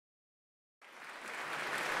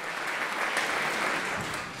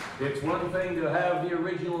It's one thing to have the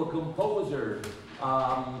original composer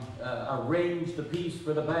arrange the piece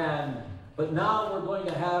for the band, but now we're going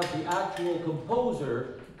to have the actual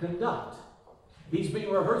composer conduct. He's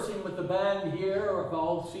been rehearsing with the band here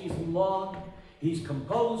all season long. He's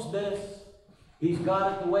composed this. He's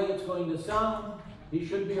got it the way it's going to sound. He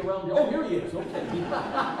should be around here. Oh, here he is. Okay.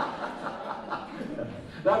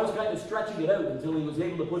 That was kind of stretching it out until he was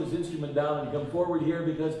able to put his instrument down and come forward here,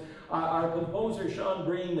 because our composer, Sean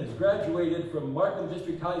Breen, has graduated from Markham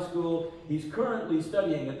District High School. He's currently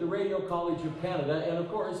studying at the Radio College of Canada, and of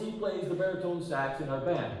course he plays the baritone sax in our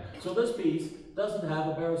band. So this piece doesn't have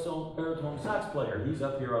a baritone sax player. He's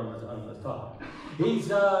up here on the top. He's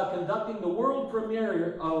conducting the world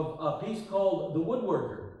premiere of a piece called The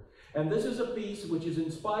Woodworker. And this is a piece which is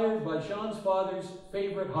inspired by Sean's father's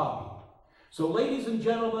favorite hobby. So ladies and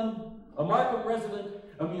gentlemen, a Markham resident,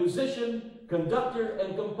 a musician, conductor,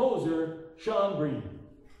 and composer, Sean Breen.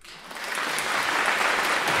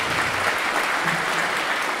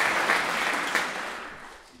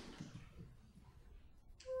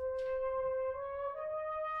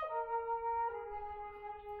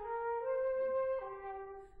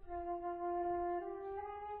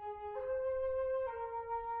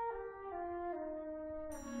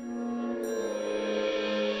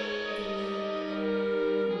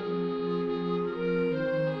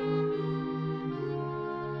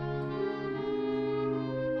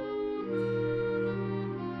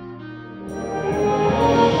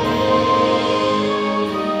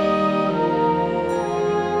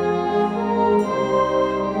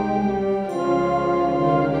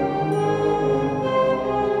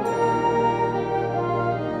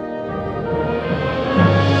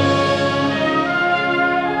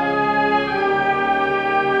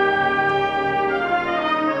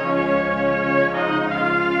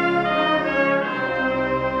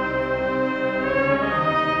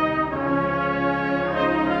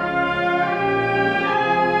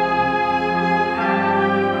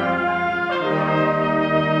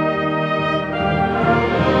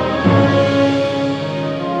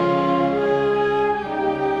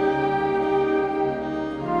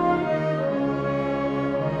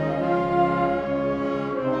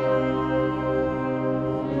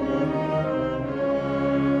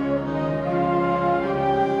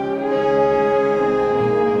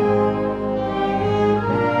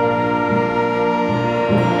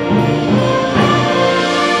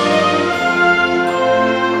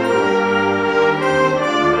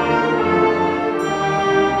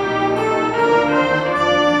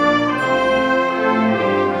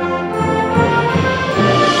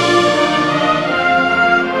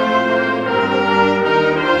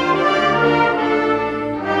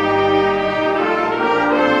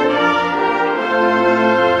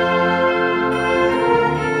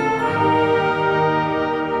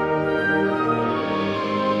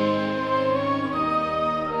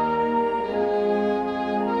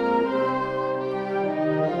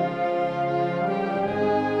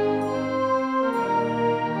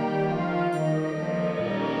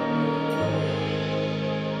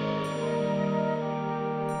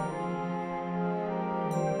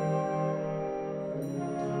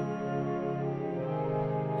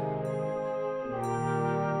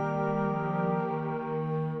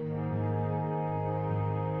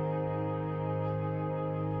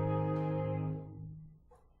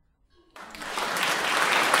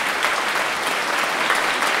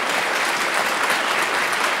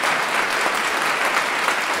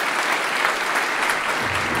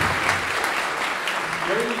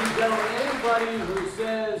 Who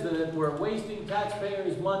says that we're wasting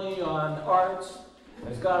taxpayers' money on arts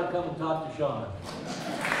has got to come and talk to Sean.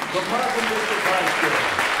 From Markham District High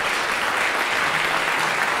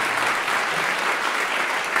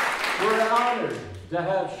School. We're honored to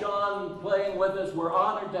have Sean playing with us. We're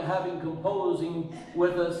honored to have him composing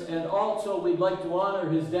with us. And also we'd like to honor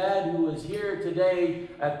his dad, who is here today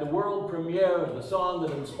at the world premiere of the song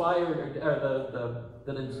that inspired,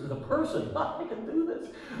 the person, I can do this,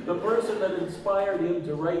 the person that inspired him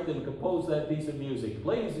to write and compose that piece of music.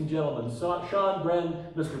 Ladies and gentlemen, Sean Breen,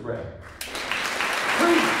 Mr. Breen.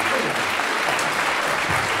 Please.